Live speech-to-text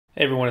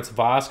Hey everyone, it's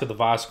Vosk of the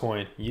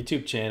Voscoin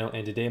YouTube channel,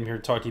 and today I'm here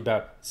to talk to you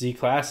about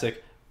Zclassic,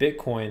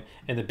 Bitcoin,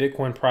 and the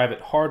Bitcoin private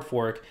hard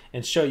fork,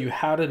 and show you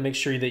how to make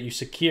sure that you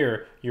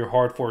secure your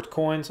hard forked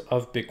coins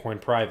of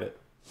Bitcoin private.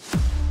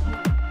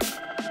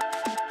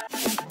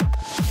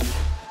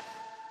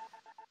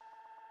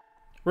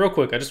 Real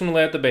quick, I just want to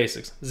lay out the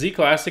basics.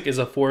 Zclassic is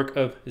a fork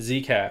of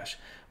Zcash,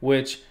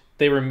 which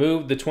they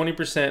removed the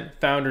 20%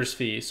 founders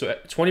fee. So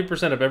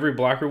 20% of every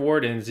block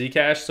reward in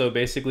Zcash, so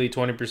basically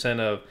 20%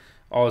 of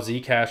all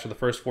Zcash for the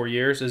first 4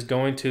 years, is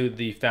going to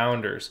the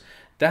founders.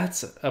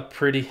 That's a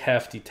pretty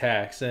hefty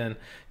tax, and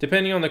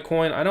depending on the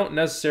coin, I don't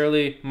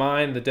necessarily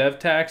mind the dev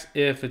tax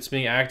if it's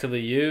being actively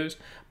used,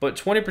 but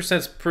 20%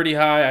 is pretty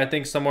high. I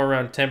think somewhere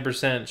around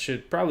 10%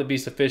 should probably be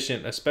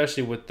sufficient,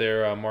 especially with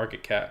their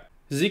market cap.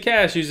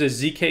 Zcash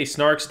uses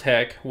zk-snarks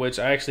tech, which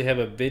I actually have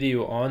a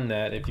video on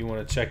that. If you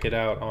want to check it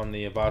out on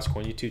the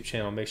Voscoin YouTube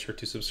channel, make sure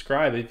to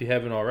subscribe if you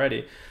haven't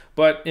already.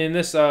 But in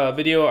this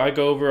video, I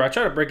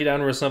try to break it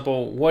down real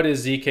simple. What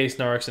is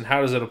zk-snarks and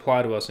how does it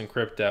apply to us in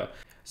crypto?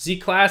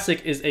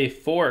 Zclassic is a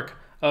fork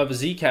of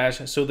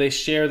Zcash, so they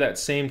share that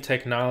same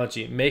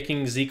technology,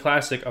 making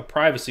Zclassic a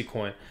privacy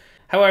coin.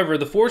 However,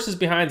 the forces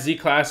behind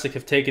Zclassic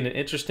have taken an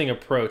interesting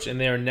approach, and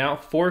they are now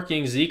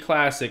forking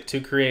Zclassic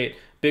to create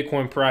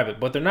Bitcoin private.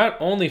 But they're not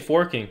only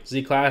forking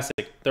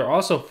Zclassic, they're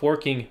also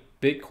forking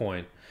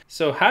Bitcoin.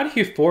 So how do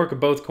you fork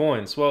both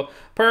coins? Well,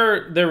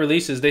 per their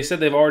releases, they said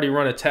they've already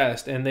run a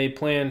test and they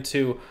plan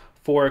to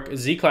fork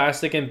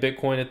Zclassic and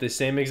Bitcoin at the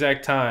same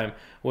exact time,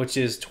 which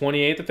is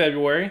 28th of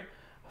February,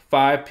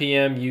 5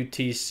 p.m.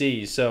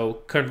 UTC.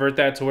 So convert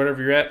that to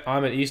whatever you're at.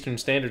 I'm at Eastern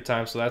Standard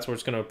Time, so that's where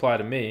it's going to apply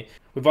to me.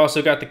 We've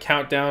also got the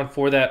countdown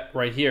for that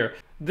right here.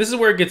 This is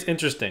where it gets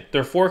interesting.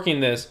 They're forking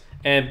this,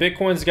 and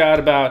Bitcoin's got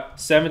about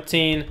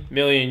 17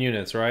 million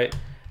units, right?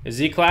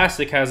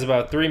 Zclassic has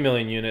about 3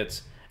 million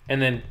units. And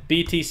then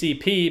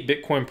BTCP,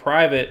 Bitcoin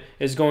private,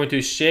 is going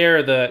to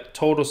share the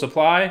total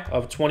supply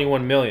of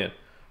 21 million,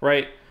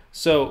 right?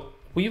 So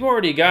we've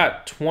already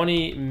got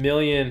 20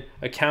 million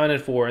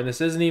accounted for, and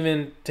this isn't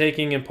even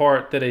taking in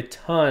part that a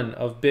ton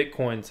of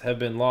Bitcoins have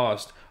been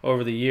lost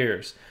over the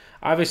years.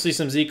 Obviously,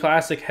 some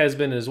Zclassic has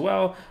been as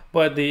well,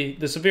 but the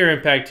severe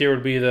impact here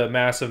would be the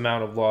massive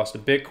amount of loss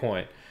of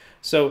Bitcoin.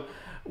 So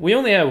we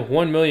only have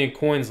 1 million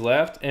coins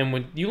left, and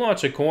when you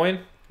launch a coin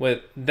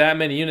with that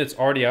many units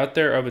already out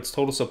there of its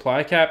total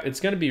supply cap, it's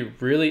going to be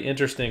really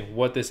interesting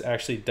what this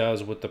actually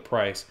does with the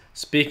price.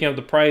 Speaking of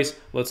the price,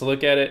 let's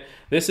look at it.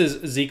 This is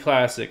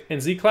Zclassic, and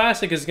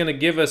Zclassic is going to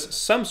give us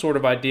some sort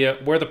of idea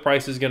where the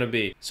price is going to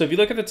be. So if you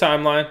look at the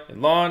timeline, it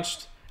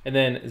launched, and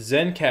then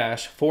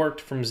Zcash forked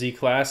from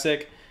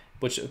Zclassic,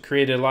 which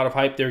created a lot of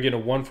hype. They were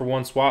getting a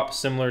one-for-one swap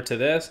similar to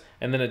this,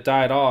 and then it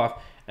died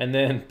off, and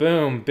then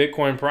boom,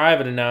 Bitcoin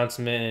private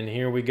announcement, and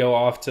here we go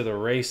off to the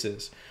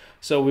races.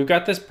 So we've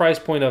got this price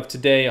point of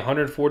today,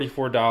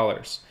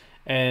 $144.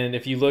 And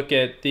if you look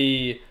at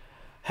the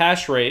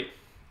hash rate,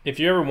 if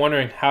you're ever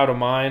wondering how to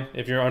mine,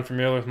 if you're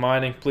unfamiliar with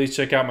mining, please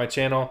check out my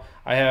channel.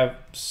 I have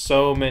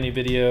so many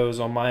videos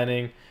on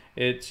mining.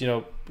 It's,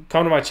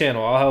 come to my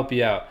channel, I'll help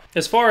you out.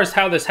 As far as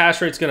how this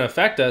hash rate is going to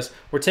affect us,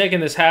 we're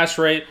taking this hash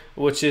rate,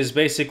 which is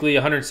basically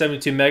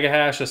 172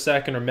 megahash a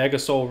second, or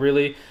megasol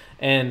really,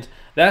 and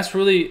that's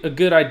really a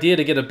good idea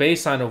to get a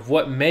baseline of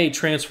what may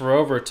transfer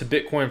over to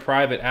Bitcoin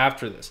private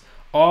after this.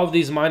 All of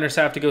these miners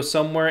have to go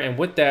somewhere, and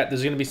with that,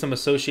 there's going to be some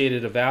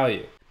associated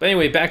value. But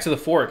anyway, back to the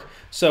fork.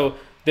 So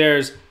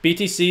there's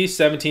BTC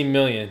 17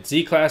 million,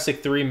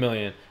 Zclassic 3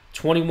 million,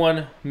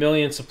 21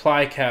 million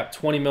supply cap,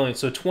 20 million.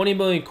 So 20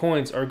 million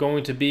coins are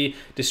going to be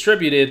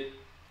distributed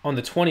on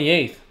the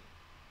 28th.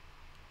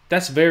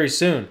 That's very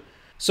soon.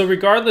 So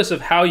regardless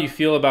of how you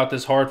feel about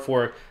this hard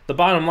fork, the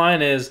bottom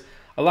line is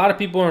a lot of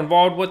people are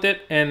involved with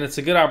it, and it's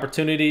a good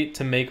opportunity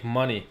to make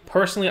money.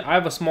 Personally, I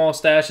have a small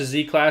stash of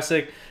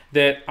Zclassic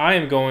that I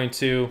am going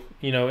to,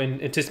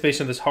 in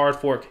anticipation of this hard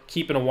fork,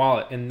 keep in a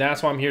wallet. And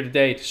that's why I'm here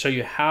today, to show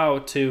you how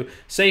to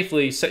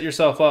safely set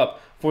yourself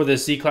up for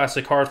this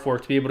Zclassic hard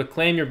fork to be able to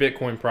claim your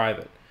Bitcoin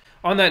private.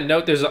 On that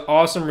note, there's an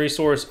awesome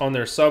resource on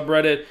their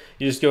subreddit.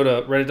 You just go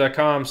to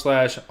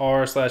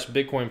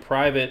reddit.com/r/Bitcoin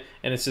private,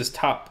 and it's this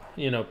top,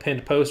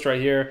 pinned post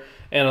right here.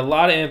 And a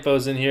lot of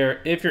info's in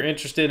here. If you're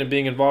interested in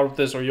being involved with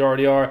this, or you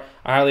already are,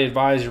 I highly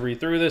advise you read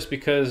through this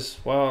because,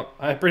 well,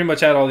 I pretty much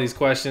had all these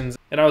questions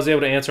and I was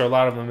able to answer a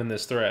lot of them in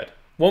this thread.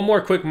 One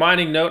more quick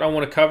mining note I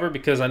want to cover,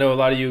 because I know a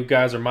lot of you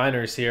guys are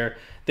miners here.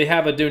 They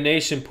have a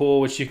donation pool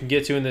which you can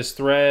get to in this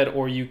thread,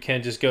 or you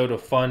can just go to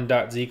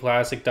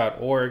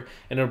fund.zclassic.org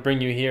and it'll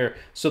bring you here.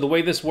 So the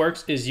way this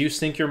works is you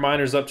sync your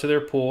miners up to their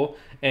pool,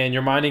 and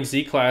you're mining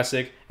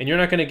Zclassic, and you're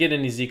not going to get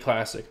any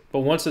Zclassic. But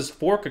once this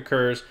fork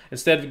occurs,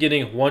 instead of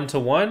getting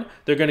 1-to-1,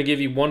 they're going to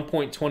give you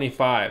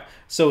 1.25.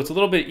 So it's a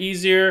little bit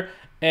easier,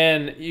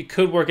 and it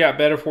could work out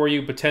better for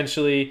you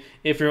potentially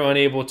if you're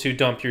unable to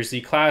dump your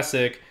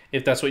Zclassic,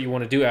 if that's what you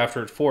want to do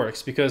after it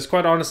forks. Because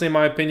quite honestly, in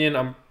my opinion,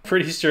 I'm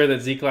pretty sure that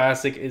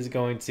Zclassic is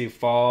going to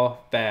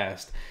fall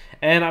fast.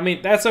 And I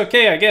mean, that's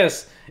okay, I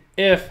guess,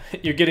 if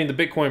you're getting the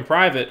Bitcoin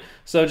private.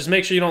 So just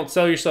make sure you don't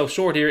sell yourself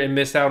short here and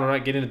miss out on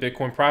not getting the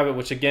Bitcoin private,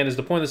 which again is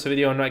the point of this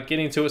video. I'm not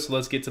getting to it, so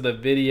let's get to the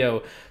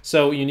video.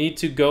 So you need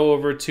to go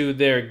over to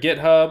their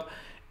GitHub,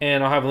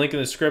 and I'll have a link in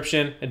the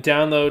description, and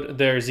download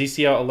their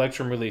ZCL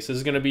Electrum release. This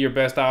is going to be your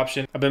best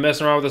option. I've been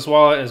messing around with this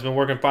wallet, and it's been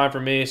working fine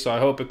for me, so I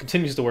hope it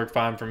continues to work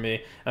fine for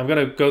me. I'm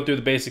going to go through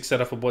the basic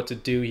setup of what to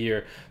do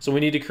here. So we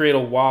need to create a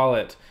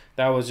wallet.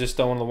 That was just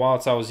one of the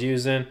wallets I was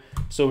using.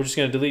 So we're just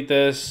going to delete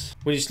this.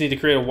 We just need to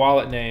create a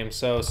wallet name.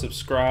 So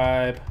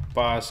subscribe,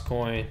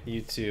 Bosscoin,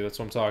 YouTube. That's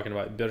what I'm talking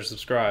about. You better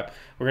subscribe.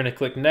 We're going to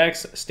click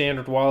next,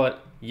 standard wallet,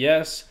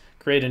 yes.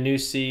 Create a new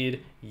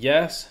seed,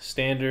 yes.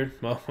 Standard,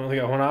 well, we only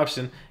got one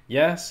option,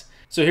 yes.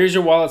 So here's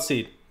your wallet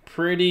seed,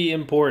 pretty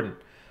important.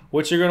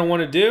 What you're gonna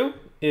wanna do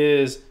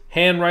is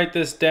handwrite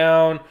this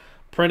down,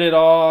 print it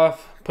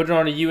off, put it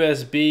on a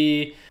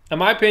USB. In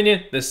my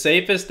opinion, the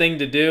safest thing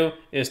to do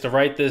is to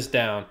write this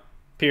down,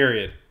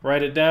 period.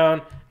 Write it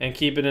down and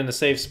keep it in a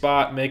safe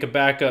spot, make a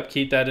backup,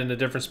 keep that in a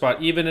different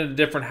spot, even in a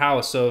different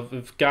house. So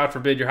if God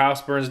forbid your house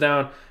burns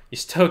down, you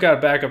still got a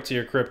backup to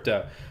your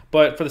crypto.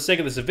 But for the sake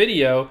of this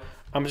video,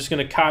 I'm just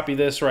going to copy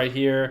this right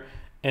here,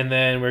 and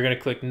then we're going to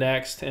click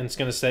next, and it's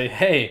going to say,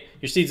 hey,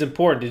 your seed's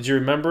important. Did you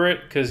remember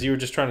it? Because you were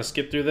just trying to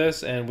skip through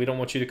this, and we don't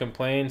want you to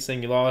complain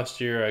saying you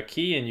lost your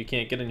key and you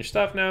can't get in your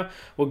stuff now.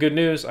 Well, good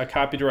news. I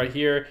copied it right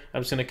here.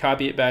 I'm just going to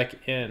copy it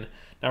back in.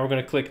 Now we're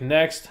going to click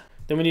next.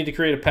 Then we need to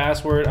create a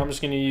password. I'm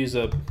just going to use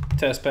a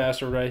test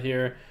password right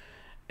here.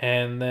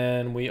 And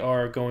then we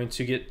are going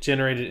to get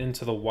generated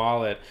into the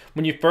wallet.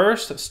 When you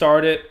first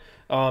start it,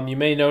 you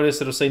may notice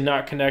it'll say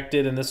not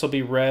connected, and this will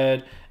be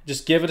red.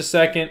 Just give it a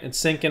second.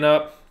 It's syncing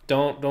up.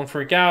 Don't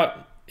freak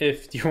out.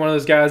 If you're one of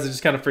those guys that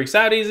just kind of freaks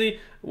out easy,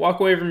 walk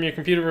away from your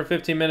computer for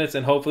 15 minutes,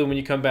 and hopefully when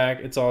you come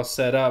back, it's all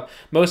set up.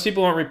 Most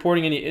people aren't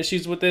reporting any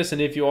issues with this, and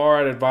if you are,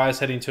 I'd advise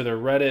heading to their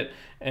Reddit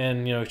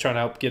and trying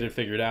to help get it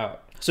figured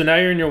out. So now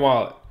you're in your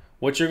wallet.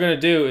 What you're going to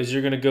do is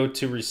you're going to go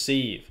to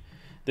receive.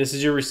 This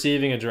is your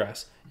receiving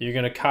address. You're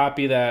going to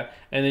copy that,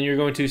 and then you're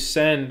going to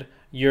send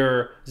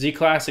your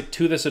Zclassic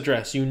to this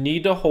address. You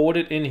need to hold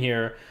it in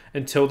here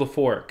until the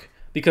fork,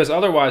 because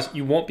otherwise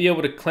you won't be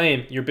able to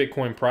claim your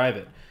Bitcoin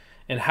private.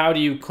 And how do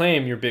you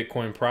claim your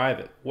Bitcoin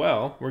private?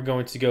 Well, we're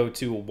going to go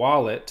to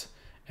wallet,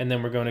 and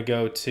then we're going to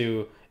go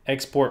to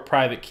export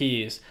private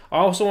keys. I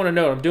also want to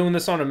note, I'm doing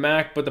this on a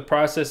Mac, but the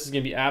process is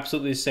going to be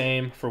absolutely the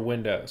same for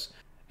Windows.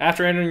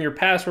 After entering your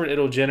password,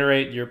 it'll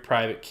generate your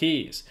private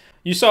keys.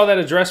 You saw that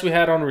address we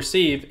had on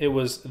receive. It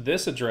was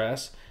this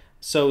address.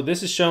 So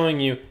this is showing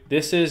you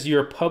this is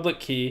your public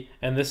key,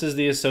 and this is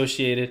the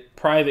associated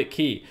private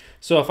key.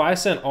 So if I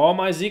sent all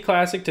my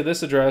Zclassic to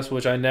this address,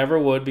 which I never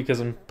would because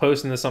I'm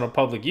posting this on a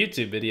public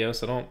YouTube video,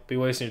 so don't be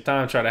wasting your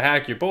time trying to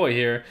hack your boy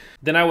here,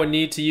 then I would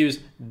need to use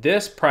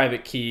this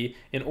private key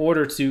in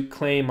order to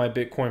claim my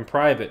Bitcoin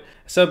private.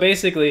 So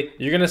basically,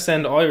 you're going to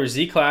send all your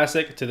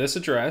Zclassic to this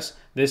address.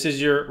 This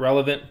is your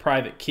relevant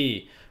private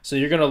key. So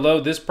you're going to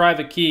load this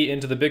private key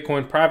into the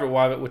Bitcoin private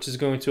wallet, which is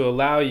going to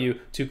allow you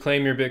to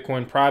claim your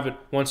Bitcoin private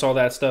once all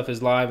that stuff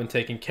is live and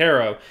taken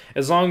care of.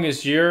 As long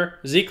as your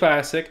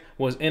Zclassic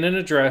was in an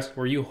address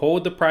where you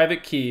hold the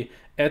private key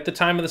at the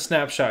time of the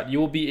snapshot, you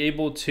will be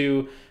able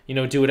to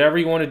do whatever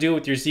you want to do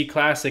with your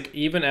Zclassic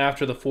even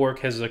after the fork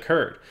has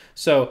occurred.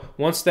 So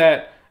once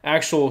that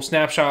actual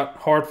snapshot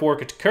hard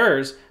fork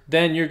occurs,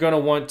 then you're going to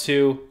want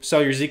to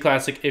sell your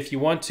Zclassic if you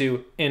want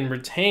to, and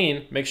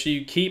retain, make sure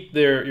you keep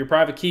your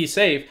private key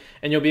safe,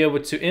 and you'll be able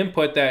to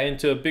input that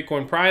into a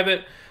Bitcoin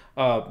private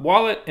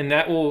wallet, and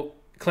that will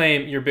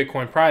claim your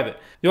Bitcoin private.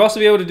 You'll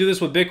also be able to do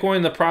this with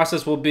Bitcoin. The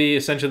process will be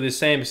essentially the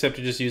same, except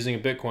you're just using a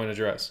Bitcoin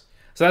address.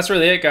 So that's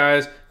really it,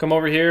 guys. Come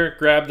over here,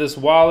 grab this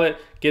wallet,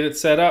 get it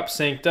set up,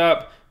 synced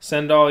up,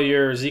 send all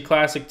your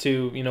Zclassic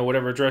to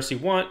whatever address you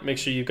want. Make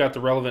sure you've got the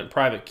relevant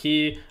private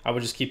key. I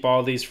would just keep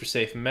all these for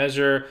safe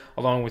measure,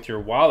 along with your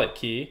wallet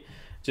key,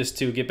 just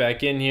to get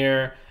back in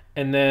here.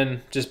 And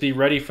then just be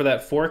ready for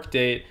that fork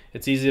date.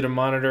 It's easy to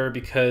monitor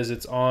because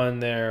it's on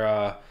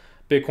their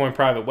Bitcoin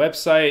private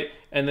website.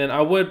 And then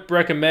I would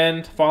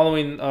recommend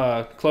following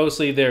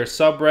closely their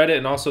subreddit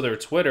and also their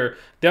Twitter.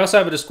 They also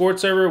have a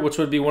Discord server, which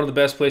would be one of the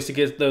best places to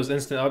get those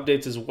instant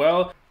updates as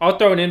well. I'll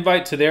throw an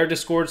invite to their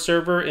Discord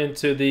server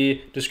into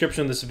the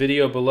description of this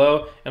video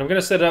below. And I'm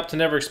going to set it up to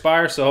never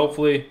expire, so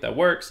hopefully that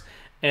works.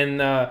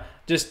 And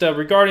just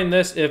regarding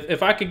this,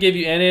 if I could give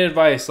you any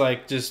advice,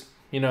 like just,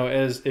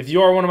 as if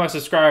you are one of my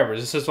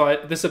subscribers,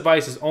 this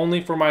advice is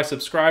only for my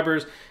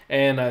subscribers,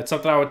 and it's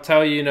something I would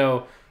tell you,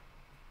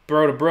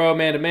 bro to bro,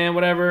 man to man,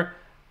 whatever.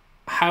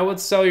 I would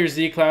sell your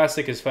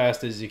Zclassic as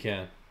fast as you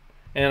can.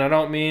 And I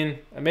don't mean,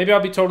 maybe I'll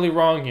be totally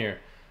wrong here,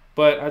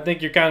 but I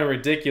think you're kind of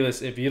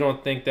ridiculous if you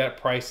don't think that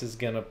price is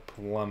going to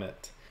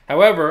plummet.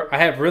 However, I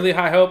have really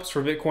high hopes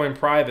for Bitcoin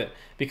private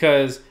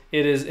because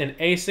it is an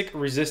ASIC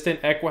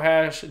resistant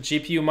Equihash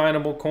GPU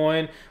mineable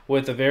coin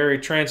with a very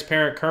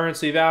transparent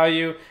currency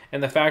value,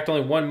 and the fact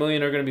only 1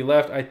 million are going to be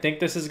left, I think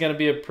this is going to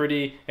be a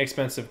pretty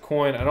expensive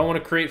coin. I don't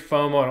want to create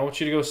FOMO. I don't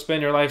want you to go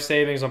spend your life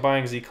savings on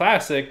buying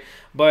Zclassic,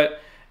 but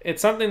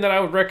it's something that I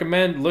would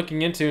recommend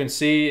looking into and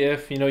see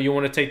if you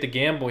want to take the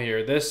gamble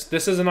here. This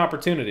is an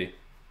opportunity.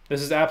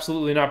 This is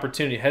absolutely an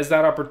opportunity. Has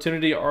that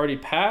opportunity already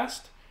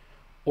passed,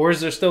 or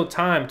is there still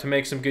time to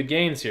make some good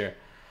gains here?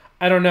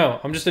 I don't know.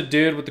 I'm just a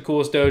dude with the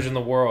coolest Doge in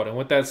the world. And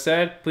with that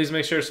said, please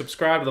make sure to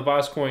subscribe to the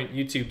VozCoin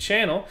YouTube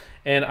channel,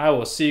 and I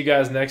will see you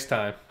guys next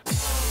time.